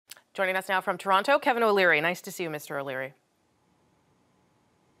Joining us now from Toronto, Kevin O'Leary. Nice to see you, Mr. O'Leary.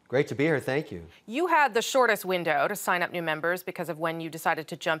 Great to be here, thank you. You had the shortest window to sign up new members because of when you decided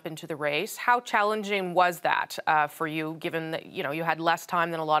to jump into the race. How challenging was that for you, given that you had less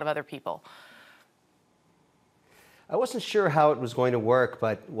time than a lot of other people? I wasn't sure how it was going to work,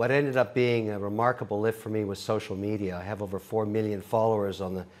 but what ended up being a remarkable lift for me was social media. I have over 4 million followers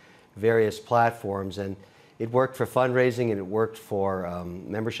on the various platforms, and it worked for fundraising and it worked for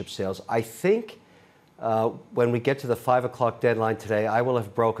membership sales. I think when we get to the 5 o'clock deadline today, I will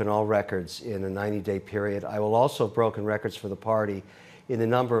have broken all records in a 90-day period. I will also have broken records for the party in the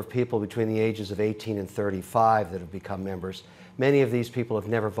number of people between the ages of 18 and 35 that have become members. Many of these people have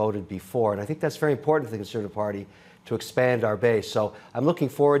never voted before, and I think that's very important to the Conservative Party to expand our base. So I'm looking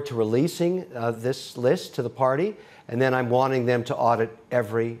forward to releasing this list to the party, and then I'm wanting them to audit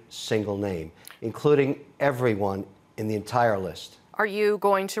every single name, including everyone in the entire list. Are you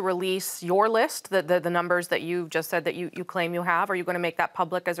going to release your list, the numbers that you just said that you claim you have? Are you going to make that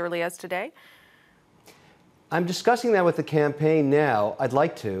public as early as today? I'm discussing that with the campaign now. I'd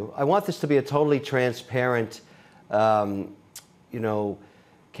like to. I want this to be a totally transparent, campaign,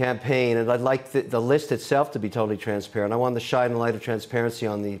 and I'd like the list itself to be totally transparent. I want to shine a light of transparency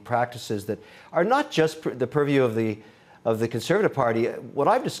on the practices that are not just the purview of the Conservative Party. What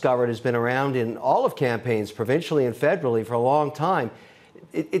I've discovered has been around in all of campaigns, provincially and federally, for a long time.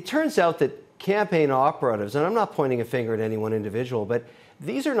 It turns out that campaign operatives, and I'm not pointing a finger at any one individual, but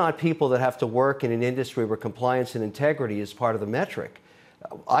these are not people that have to work in an industry where compliance and integrity is part of the metric.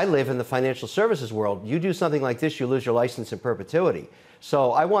 I live in the financial services world. You do something like this, you lose your license in perpetuity.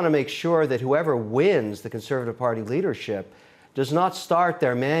 So I want to make sure that whoever wins the Conservative Party leadership does not start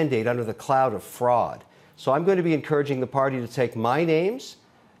their mandate under the cloud of fraud. So I'm going to be encouraging the party to take my names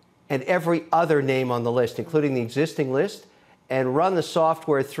and every other name on the list, including the existing list, and run the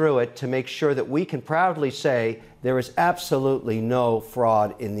software through it to make sure that we can proudly say there is absolutely no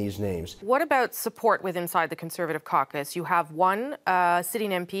fraud in these names. What about support with inside the Conservative caucus? You have one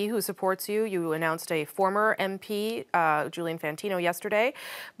sitting MP who supports you. You announced a former MP, Julian Fantino, yesterday.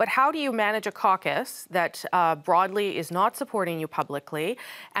 But how do you manage a caucus that broadly is not supporting you publicly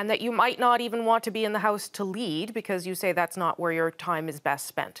and that you might not even want to be in the House to lead because you say that's not where your time is best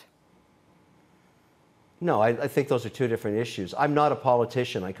spent? No, I think those are two different issues. I'm not a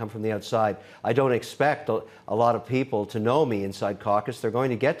politician. I come from the outside. I don't expect a lot of people to know me inside caucus. They're going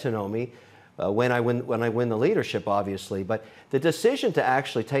to get to know me when I win the leadership, obviously. But the decision to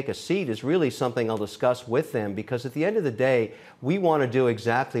actually take a seat is really something I'll discuss with them, because at the end of the day, we want to do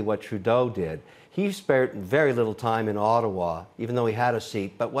exactly what Trudeau did. He spared very little time in Ottawa, even though he had a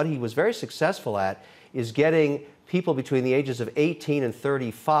seat. But what he was very successful at is getting people between the ages of 18 and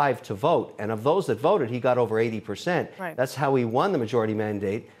 35 to vote. And of those that voted, he got over 80%. Right. That's how he won the majority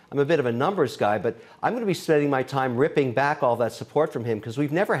mandate. I'm a bit of a numbers guy, but I'm going to be spending my time ripping back all that support from him, because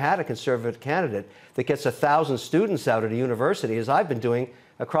we've never had a Conservative candidate that gets 1,000 students out at a university, as I've been doing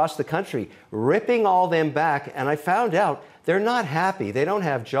across the country, ripping all them back. And I found out they're not happy. They don't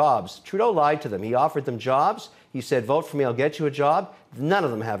have jobs. Trudeau lied to them. He offered them jobs. He said, vote for me, I'll get you a job. None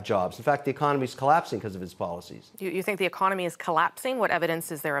of them have jobs. In fact, the economy is collapsing because of his policies. You think the economy is collapsing? What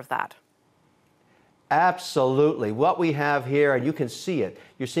evidence is there of that? Absolutely. What we have here, and you can see it,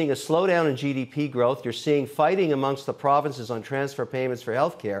 you're seeing a slowdown in GDP growth. You're seeing fighting amongst the provinces on transfer payments for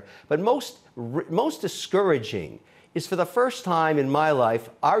health care. But most discouraging is, for the first time in my life,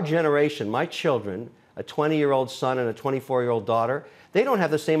 our generation, my children, a 20-year-old son and a 24-year-old daughter, they don't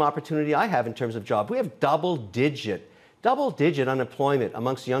have the same opportunity I have in terms of job. We have double-digit unemployment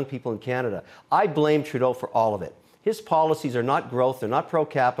amongst young people in Canada. I blame Trudeau for all of it. His policies are not growth, they're not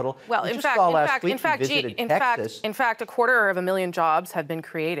pro-capital. Well, in fact, a 250,000 jobs have been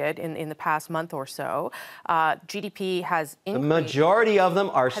created in the past month or so. GDP has increased. The majority of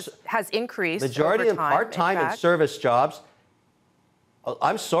them has increased. Majority of them part-time and service jobs.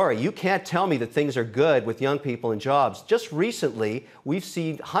 I'm sorry, you can't tell me that things are good with young people and jobs. Just recently, we've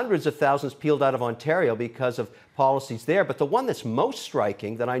seen hundreds of thousands peeled out of Ontario because of policies there. But the one that's most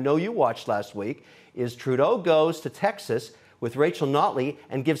striking, that I know you watched last week, is Trudeau goes to Texas with Rachel Notley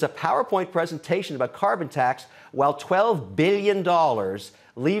and gives a PowerPoint presentation about carbon tax, while $12 billion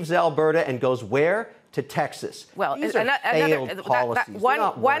leaves Alberta and goes where? To Texas. Well, these are failed policies.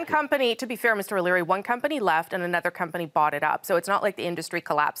 One company, to be fair, Mr. O'Leary, one company left and another company bought it up. So it's not like the industry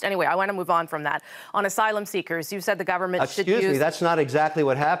collapsed. Anyway, I want to move on from that. On asylum seekers, you said the government should use... Excuse me, that's not exactly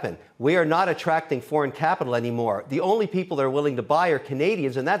what happened. we are not attracting foreign capital anymore. The only people that are willing to buy are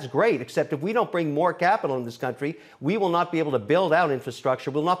Canadians, and that's great, except if we don't bring more capital in this country, we will not be able to build out infrastructure.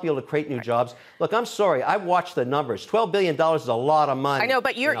 We'll not be able to create new jobs. Look, I'm sorry. I've watched the numbers. $12 billion is a lot of money. I know,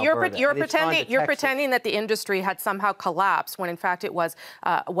 but you're pretending that the industry had somehow collapsed when, in fact, it was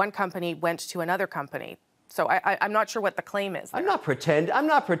one company went to another company. So I'm not sure what the claim is there. I'm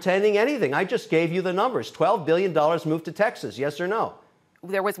not pretending anything. I just gave you the numbers. $12 billion moved to Texas, yes or no?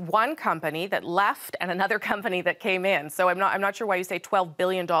 There was one company that left and another company that came in. So I'm not sure why you say $12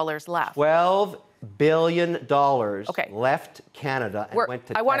 billion left. $12 billion left Canada and went to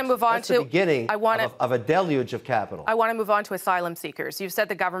Texas. I want to move on That's the beginning of a deluge of capital. I want to move on to asylum seekers. You've said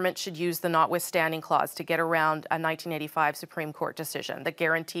the government should use the notwithstanding clause to get around a 1985 Supreme Court decision that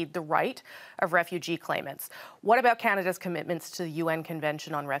guaranteed the right of refugee claimants. What about Canada's commitments to the UN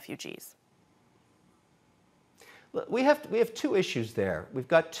Convention on Refugees? We have two issues there. We've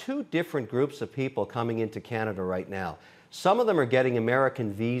got two different groups of people coming into Canada right now. Some of them are getting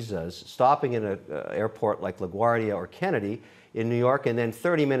American visas, stopping in an airport like LaGuardia or Kennedy in New York, and then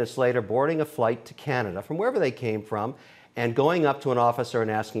 30 minutes later boarding a flight to Canada from wherever they came from and going up to an officer and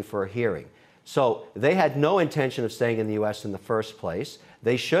asking for a hearing. So they had no intention of staying in the U.S. in the first place.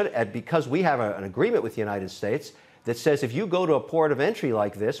 They should, because we have an agreement with the United States that says if you go to a port of entry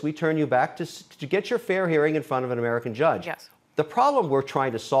like this, we turn you back to get your fair hearing in front of an American judge. Yes. The problem we're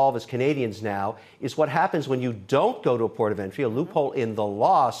trying to solve as Canadians now is what happens when you don't go to a port of entry. A loophole in the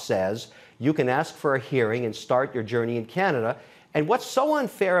law says you can ask for a hearing and start your journey in Canada. And what's so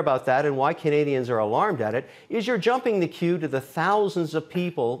unfair about that and why Canadians are alarmed at it is you're jumping the queue to the thousands of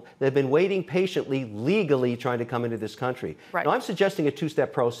people that have been waiting patiently, legally trying to come into this country. Right. Now, I'm suggesting a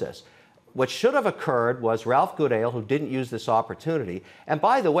two-step process. What should have occurred was Ralph Goodale, who didn't use this opportunity. And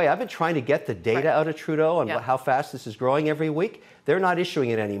by the way, I've been trying to get the data out of Trudeau on how fast this is growing every week. They're not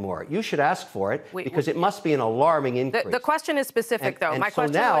issuing it anymore. You should ask for it because it must be an alarming increase. The question is specific, though. My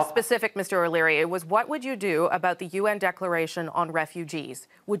question was specific, Mr. O'Leary. It was, what would you do about the UN Declaration on Refugees?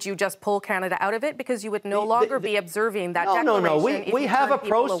 Would you just pull Canada out of it because you would no longer be observing that declaration? No. We have a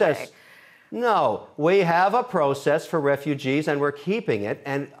process. Away? No, we have a process for refugees, and we're keeping it.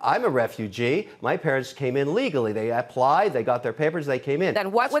 And I'm a refugee. My parents came in legally. They applied, they got their papers, they came in.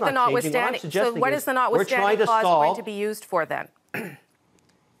 Then what would the notwithstanding? So what is the notwithstanding clause going to be used for then?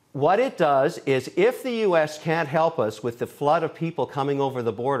 What it does is, if the U.S. can't help us with the flood of people coming over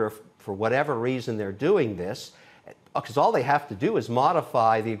the border for whatever reason they're doing this, because all they have to do is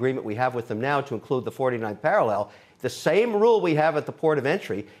modify the agreement we have with them now to include the 49th parallel. The same rule we have at the port of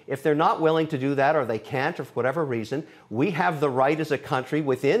entry. If they're not willing to do that or they can't or for whatever reason, we have the right as a country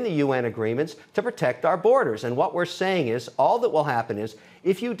within the UN agreements to protect our borders. And what we're saying is all that will happen is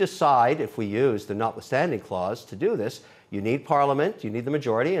if you decide, if we use the notwithstanding clause to do this, you need Parliament, you need the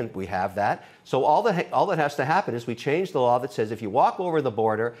majority, and we have that. So all that has to happen is we change the law that says if you walk over the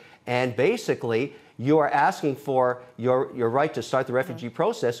border and basically you are asking for your right to start the refugee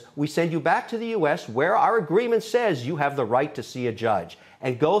process, we send you back to the U.S. where our agreement says you have the right to see a judge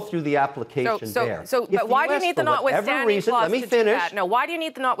and go through the application there. But why do you need the notwithstanding clause to do that? No, why do you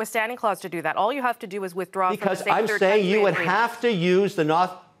need the notwithstanding clause to do that? All you have to do is withdraw because from the I'm saying you would have to use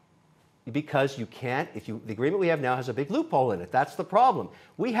the because you can't, the agreement we have now has a big loophole in it. That's the problem.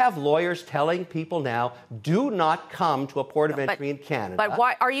 We have lawyers telling people now, do not come to a port of entry in Canada. But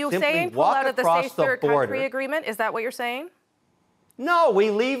why are you saying pull out of the safe third country agreement? Is that what you're saying? No, we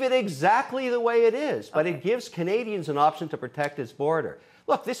leave it exactly the way it is, but it gives Canadians an option to protect its border.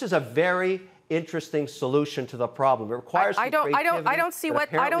 Look, this is a very interesting solution to the problem. It requires some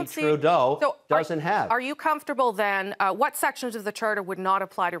creativity Trudeau doesn't have. Are you comfortable then? What sections of the Charter would not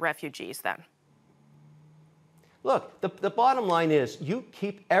apply to refugees then? Look, the bottom line is you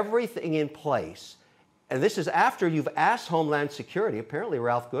keep everything in place. And this is after you've asked Homeland Security. Apparently,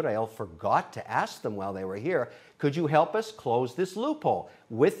 Ralph Goodale forgot to ask them while they were here, could you help us close this loophole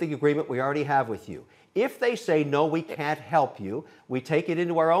with the agreement we already have with you? If they say, no, we can't help you, we take it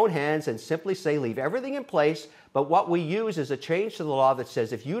into our own hands and simply say, leave everything in place. But what we use is a change to the law that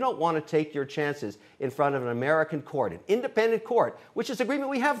says if you don't want to take your chances in front of an American court, an independent court, which is the agreement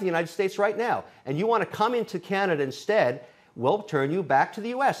we have with the United States right now, and you want to come into Canada instead, we'll turn you back to the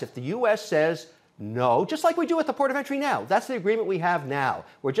U.S. If the U.S. says no, just like we do at the port of entry now. That's the agreement we have now.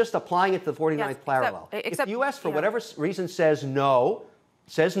 We're just applying it to the 49th parallel. If the U.S., for whatever reason, says no,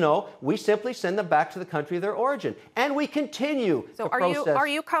 we simply send them back to the country of their origin. And we continue to process are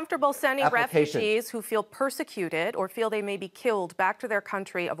you comfortable sending refugees who feel persecuted or feel they may be killed back to their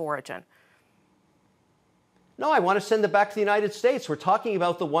country of origin? No, I want to send them back to the United States. We're talking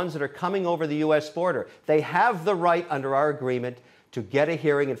about the ones that are coming over the U.S. border. They have the right under our agreement to get a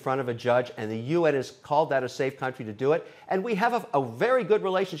hearing in front of a judge, and the UN has called that a safe country to do it. And we have a very good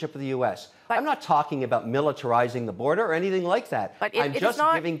relationship with the U.S. I'm not talking about militarizing the border or anything like that. But I'm just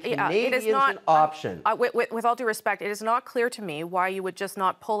giving Canadians an option. With all due respect, it is not clear to me why you would just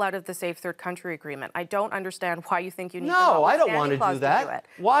not pull out of the Safe Third Country Agreement. I don't understand why you think you need No, I don't want to do that.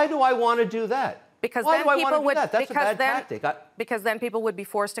 Why do I want to do that? Because why then do I people want to would, do that? That's a bad tactic. Because then people would be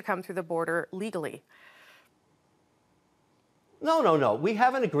forced to come through the border legally. No, no, no. We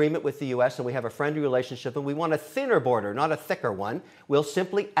have an agreement with the U.S. and we have a friendly relationship, and we want a thinner border, not a thicker one. We'll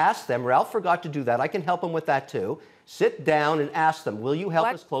simply ask them. Ralph forgot to do that. I can help him with that too. Sit down and ask them, will you help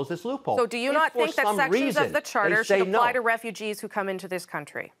us close this loophole? So do you not think that sections of the Charter should apply to refugees who come into this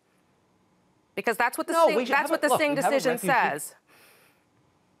country? Because that's what the Singh decision says.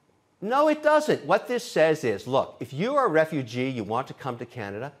 No, it doesn't. What this says is, look, if you are a refugee, you want to come to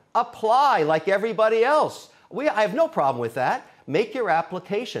Canada, apply like everybody else. I have no problem with that. Make your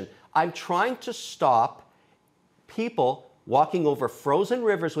application. I'm trying to stop people walking over frozen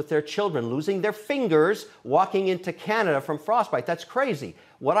rivers with their children, losing their fingers, walking into Canada from frostbite. That's crazy.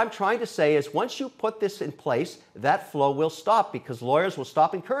 What I'm trying to say is once you put this in place, that flow will stop because lawyers will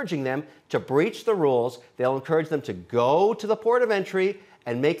stop encouraging them to breach the rules. They'll encourage them to go to the port of entry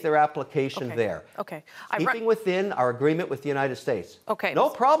and make their application there. Okay. Keeping within our agreement with the United States. Okay. No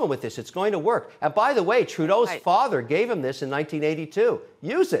problem with this. It's going to work. And by the way, Trudeau's father gave him this in 1982.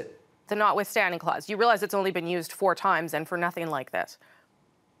 Use it. The notwithstanding clause. You realize it's only been used 4 times and for nothing like this.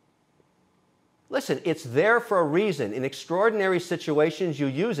 Listen, it's there for a reason. In extraordinary situations, you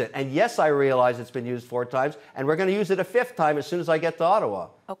use it. And yes, I realize it's been used 4 times, and we're going to use it a 5th time as soon as I get to Ottawa.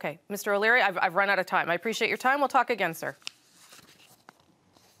 Okay. Mr. O'Leary, I've run out of time. I appreciate your time. We'll talk again, sir.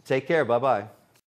 Take care. Bye-bye.